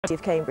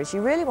Of Cambridge,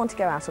 you really want to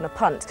go out on a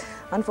punt.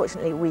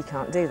 Unfortunately, we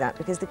can't do that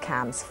because the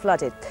Cam's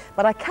flooded.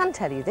 But I can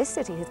tell you this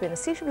city has been a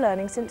seat of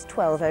learning since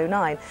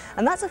 1209,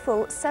 and that's a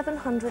full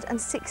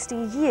 760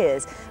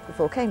 years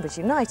before Cambridge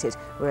United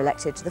were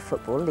elected to the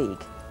Football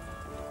League.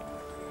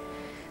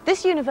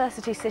 This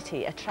university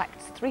city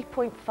attracts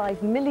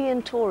 3.5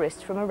 million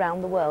tourists from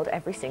around the world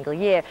every single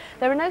year.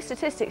 There are no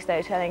statistics,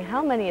 though, telling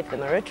how many of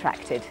them are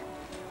attracted.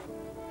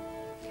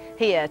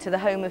 Here to the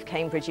home of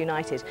Cambridge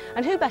United,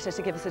 and who better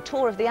to give us a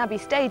tour of the Abbey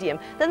Stadium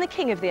than the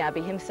King of the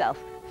Abbey himself,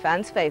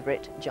 fans'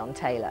 favourite John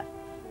Taylor.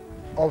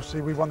 Obviously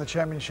we won the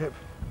championship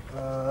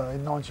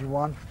in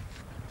 '91,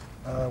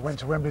 went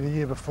to Wembley the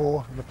year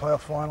before in the playoff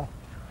final,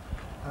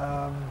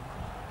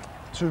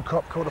 2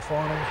 cup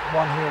quarter-finals,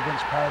 1 here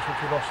against Paris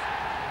which we lost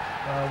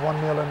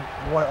 1-0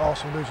 and away at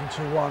Arsenal losing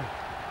 2-1.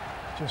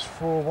 Just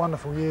 4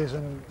 wonderful years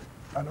and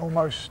an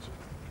almost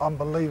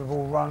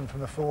unbelievable run from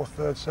the 4th,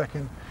 3rd,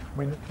 2nd.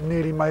 We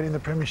nearly made it in the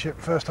Premiership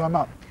first time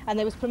up. And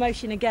there was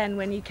promotion again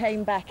when you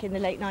came back in the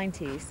late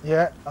 90s?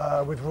 Yeah,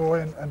 with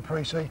Roy and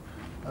Precy.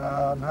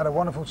 Had a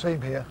wonderful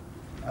team here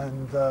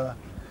and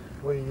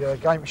we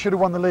should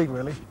have won the league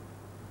really.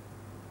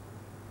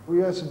 We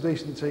had some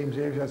decent teams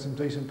here, we had some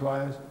decent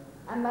players.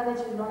 And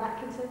manager Ron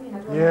Atkinson, you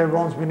had Ron Yeah, Atkinson.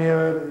 Ron's been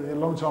here a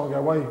long time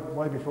ago,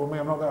 way before me.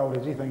 I'm not that old,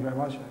 is he? Thank you very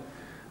much.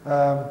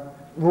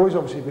 Roy's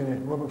obviously been here,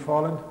 Roy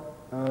McFarlane.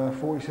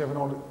 47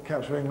 odd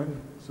caps for England,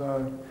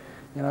 so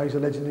you know he's a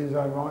legend in his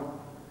own right.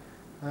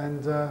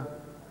 And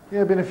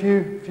yeah, been a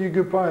few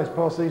good players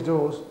past these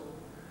doors.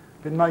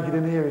 Been naked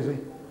in here, is he?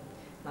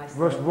 Nice.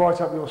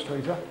 Right up your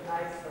street, huh?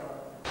 Nice.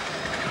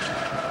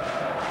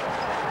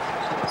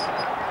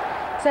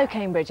 So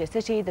Cambridge, a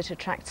city that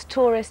attracts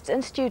tourists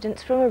and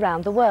students from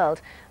around the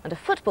world, and a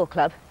football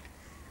club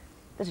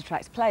that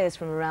attracts players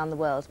from around the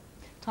world.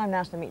 Time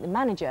now to meet the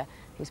manager,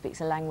 who speaks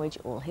a language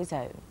all his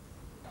own.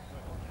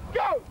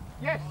 Go!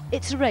 Yes.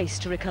 It's a race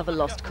to recover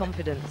lost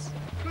confidence.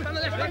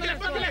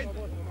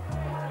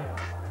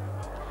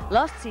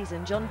 Last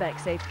season, John Beck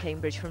saved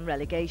Cambridge from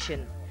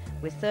relegation.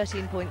 With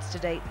 13 points to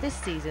date this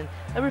season,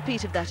 a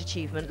repeat of that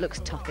achievement looks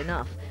tough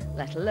enough,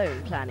 let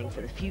alone planning for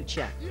the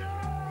future.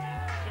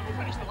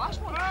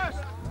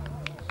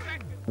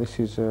 This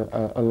is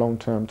a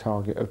long-term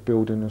target of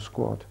building a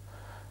squad,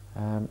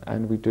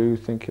 and we do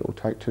think it will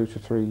take 2 to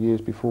 3 years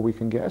before we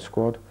can get a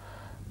squad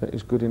that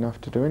is good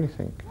enough to do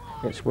anything.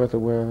 It's whether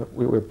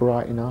we're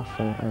bright enough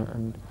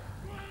and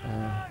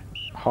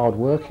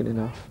hard-working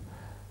enough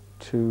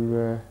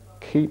to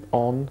keep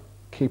on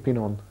keeping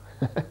on.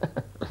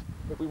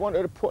 If we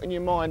wanted to put in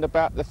your mind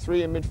about the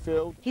 3 in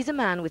midfield. He's a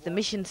man with the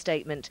mission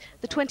statement,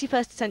 the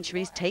 21st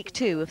century's take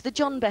 2 of the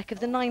John Beck of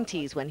the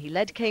 90s when he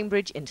led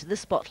Cambridge into the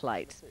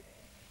spotlight.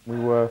 We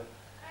were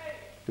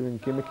doing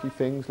gimmicky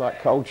things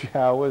like cold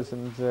showers,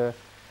 and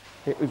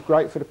it was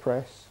great for the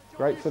press,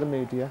 great for the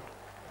media,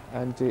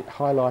 and it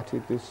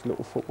highlighted this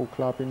little football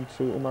club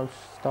into almost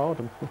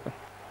stardom.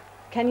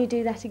 Can you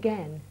do that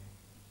again?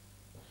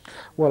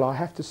 Well, I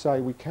have to say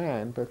we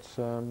can, but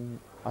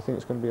I think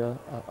it's going to be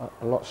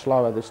a lot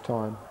slower this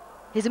time.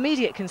 His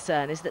immediate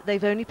concern is that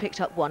they've only picked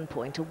up 1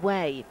 point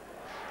away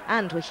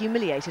and were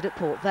humiliated at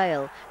Port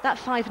Vale, that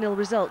 5-0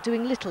 result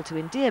doing little to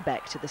endear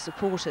Beck to the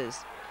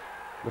supporters.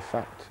 The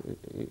fact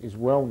is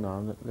well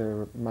known that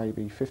there may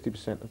be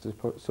 50% of the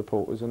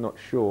supporters are not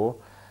sure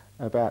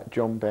about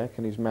John Beck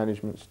and his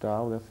management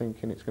style. They're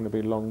thinking it's going to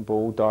be long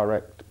ball,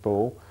 direct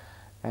ball,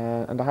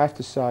 and I have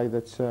to say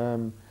that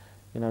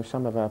you know,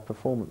 some of our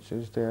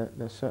performances they're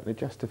certainly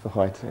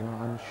justified. You know,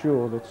 I'm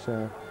sure that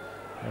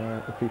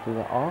the people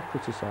that are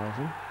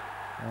criticising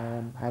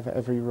have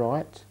every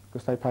right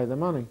because they pay the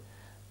money.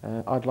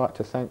 I'd like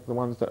to thank the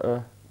ones that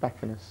are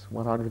backing us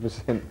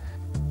 100%.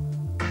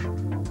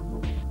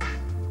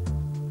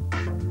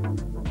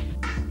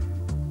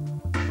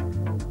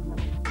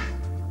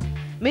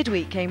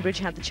 Midweek, Cambridge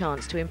had the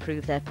chance to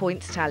improve their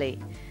points tally,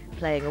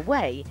 playing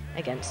away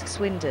against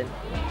Swindon.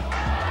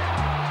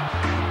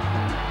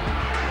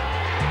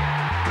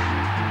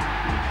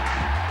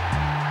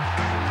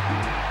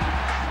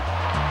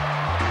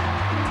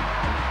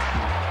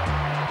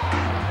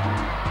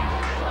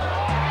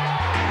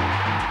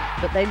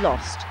 But they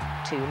lost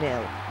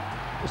 2-0.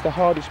 It's the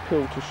hardest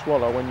pill to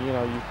swallow when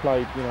you've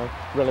played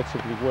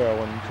relatively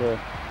well and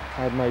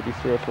had maybe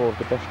 3 or 4 of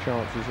the best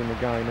chances in the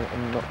game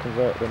and not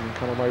convert them and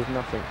come away with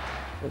nothing.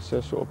 It's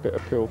a sort of bitter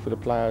pill for the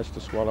players to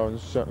swallow and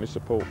certainly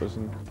supporters.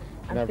 And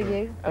for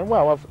you? And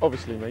well,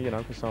 obviously me,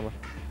 because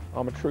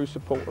I'm a true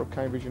supporter of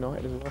Cambridge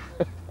United as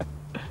well.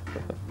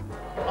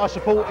 I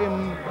support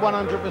him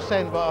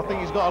 100%, but I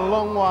think he's got a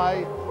long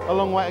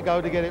way to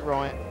go to get it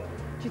right.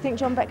 Do you think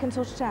John Beck can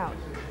sort it out?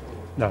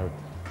 No,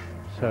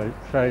 so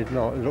afraid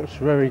not. It looks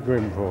very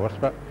grim for us,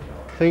 but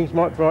things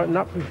might brighten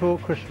up before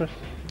Christmas.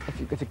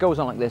 If it goes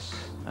on like this,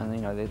 and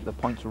the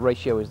points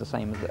ratio is the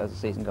same as the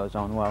season goes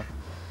on, well,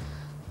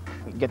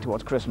 we get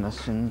towards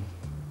Christmas, and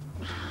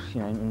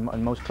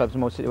in most clubs, in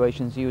most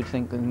situations, you would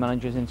think the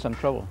manager's in some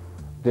trouble.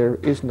 There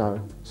is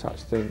no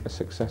such thing as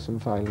success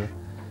and failure.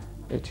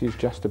 It is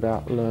just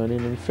about learning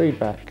and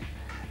feedback.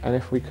 And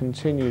if we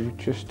continue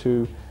just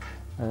to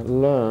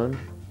learn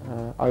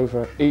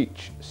over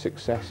each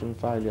success and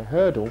failure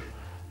hurdle,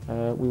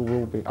 we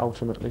will be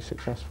ultimately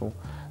successful.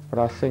 But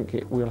I think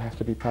it will have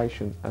to be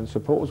patient, and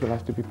supporters will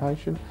have to be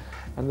patient,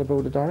 and the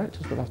board of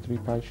directors will have to be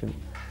patient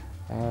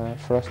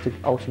for us to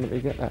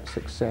ultimately get that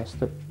success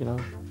that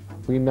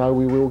we know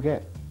we will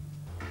get.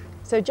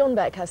 So John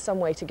Beck has some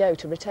way to go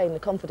to retain the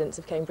confidence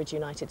of Cambridge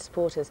United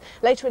supporters.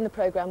 Later in the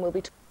programme we'll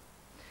be...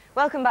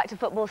 Welcome back to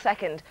Football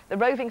Second, the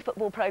roving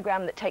football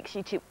programme that takes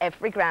you to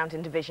every ground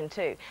in Division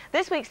 2.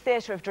 This week's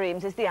Theatre of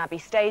Dreams is the Abbey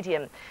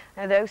Stadium,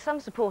 though some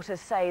supporters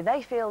say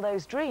they feel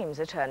those dreams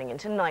are turning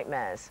into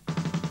nightmares.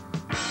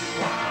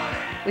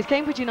 With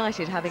Cambridge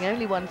United having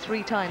only won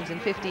 3 times in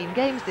 15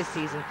 games this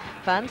season,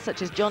 fans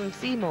such as John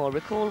Seymour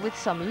recall with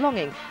some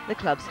longing the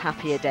club's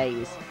happier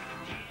days.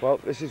 Well,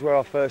 this is where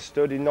I first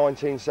stood in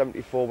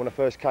 1974 when I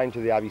first came to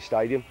the Abbey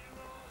Stadium.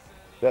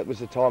 That was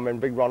the time when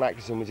Big Ron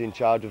Atkinson was in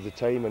charge of the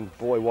team, and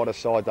boy, what a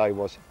side they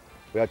was.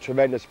 We had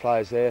tremendous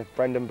players there,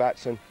 Brendan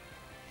Batson,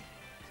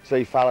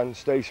 Steve Fallon,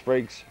 Steve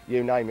Spriggs,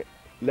 you name it.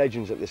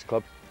 Legends at this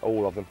club,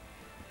 all of them.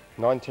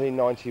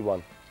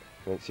 1991,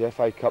 it's the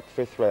FA Cup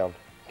 5th round.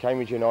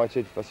 Cambridge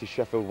United versus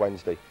Sheffield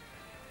Wednesday.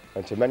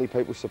 And to many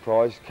people's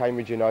surprise,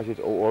 Cambridge United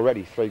are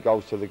already 3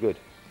 goals to the good.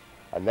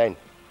 And then,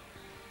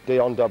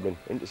 Dion Dublin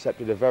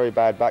intercepted a very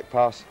bad back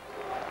pass,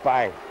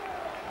 bang,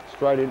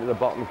 straight into the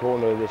bottom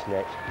corner of this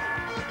net.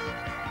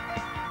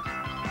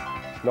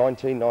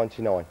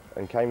 1999,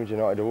 and Cambridge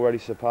United have already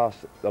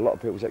surpassed a lot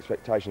of people's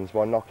expectations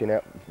by knocking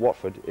out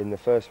Watford in the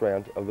first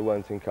round of the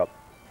Worthington Cup.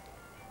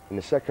 In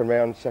the second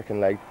round, second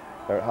leg,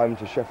 they're at home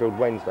to Sheffield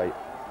Wednesday.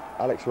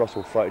 Alex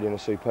Russell floated in a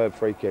superb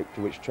free kick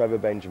to which Trevor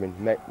Benjamin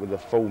met with a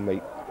full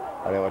meet,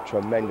 and it was a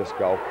tremendous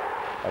goal,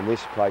 and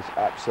this place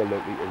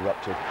absolutely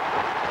erupted.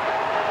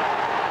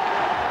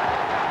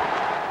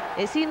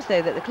 It seems,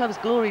 though, that the club's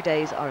glory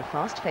days are a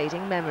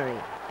fast-fading memory.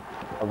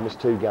 I've missed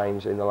 2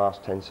 games in the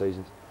last 10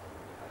 seasons.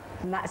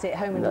 And that's it,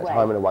 home and away? That's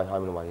home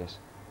and away, yes.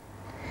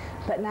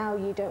 But now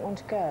you don't want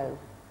to go?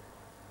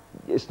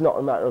 It's not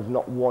a matter of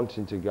not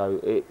wanting to go,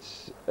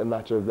 it's a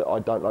matter of that I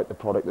don't like the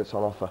product that's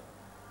on offer.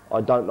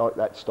 I don't like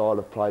that style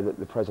of play that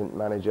the present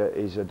manager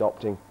is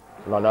adopting,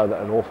 and I know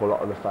that an awful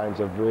lot of the fans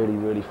are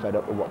really fed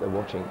up with what they're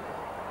watching.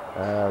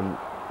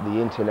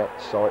 The internet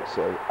sites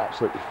are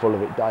absolutely full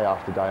of it day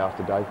after day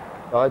after day.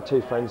 I had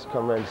 2 friends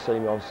come round to see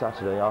me on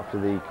Saturday after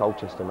the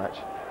Colchester match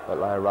at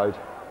Layer Road.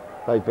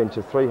 They've been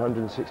to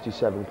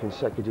 367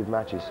 consecutive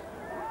matches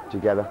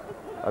together,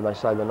 and they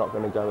say they're not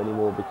going to go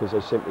anymore because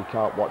they simply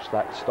can't watch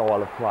that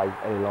style of play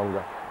any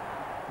longer.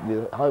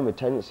 The home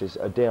attendances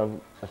are down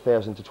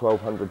 1,000 to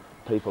 1,200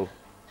 people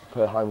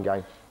per home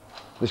game.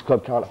 This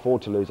club can't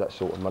afford to lose that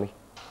sort of money,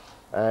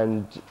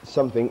 and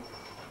something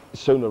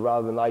sooner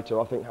rather than later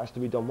I think has to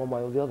be done one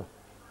way or the other.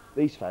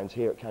 These fans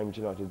here at Cambridge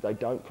United, they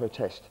don't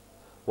protest.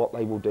 What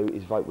they will do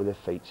is vote with their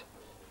feet.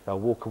 They'll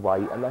walk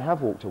away, and they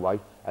have walked away,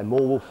 and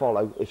more will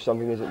follow if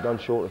something isn't done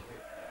shortly.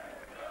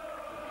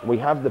 We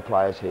have the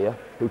players here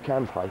who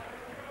can play,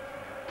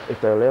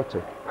 if they're allowed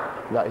to.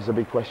 And that is the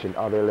big question,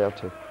 are they allowed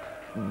to?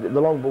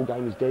 The long ball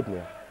game is dead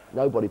now.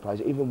 Nobody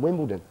plays it. Even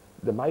Wimbledon,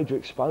 the major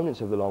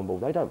exponents of the long ball,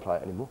 they don't play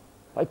it anymore.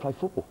 They play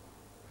football,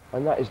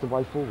 and that is the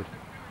way forward.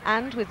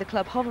 And with the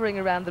club hovering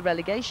around the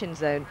relegation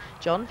zone,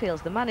 John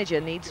feels the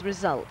manager needs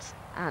results,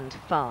 and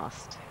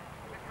fast.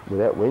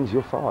 Without wins,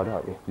 you're fired,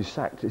 aren't you? You're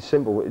sacked. It's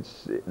simple.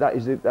 That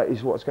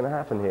is what's going to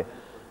happen here.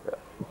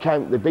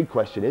 The big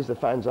question is, the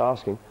fans are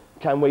asking,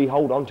 can we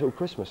hold on till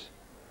Christmas?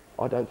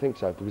 I don't think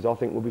so, because I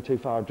think we'll be too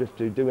far adrift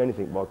to do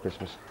anything by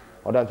Christmas.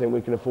 I don't think we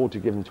can afford to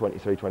give them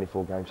 23,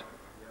 24 games.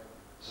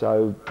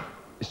 So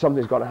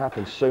something's got to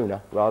happen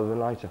sooner rather than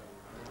later.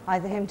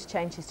 Either him to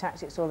change his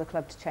tactics or the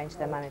club to change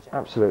their manager?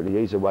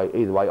 Absolutely, either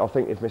way. I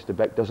think if Mr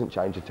Beck doesn't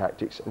change the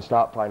tactics and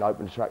start playing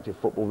open, attractive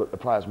football that the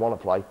players want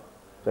to play,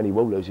 then he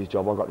will lose his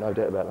job, I've got no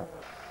doubt about that.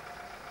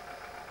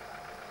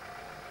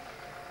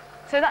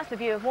 So that's the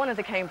view of one of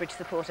the Cambridge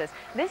supporters.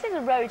 This is a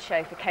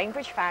roadshow for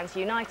Cambridge Fans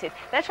United.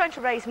 They're trying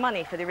to raise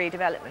money for the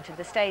redevelopment of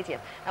the stadium.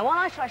 And while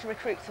I try to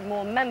recruit some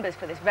more members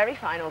for this very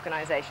fine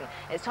organisation,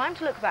 it's time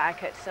to look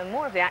back at some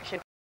more of the action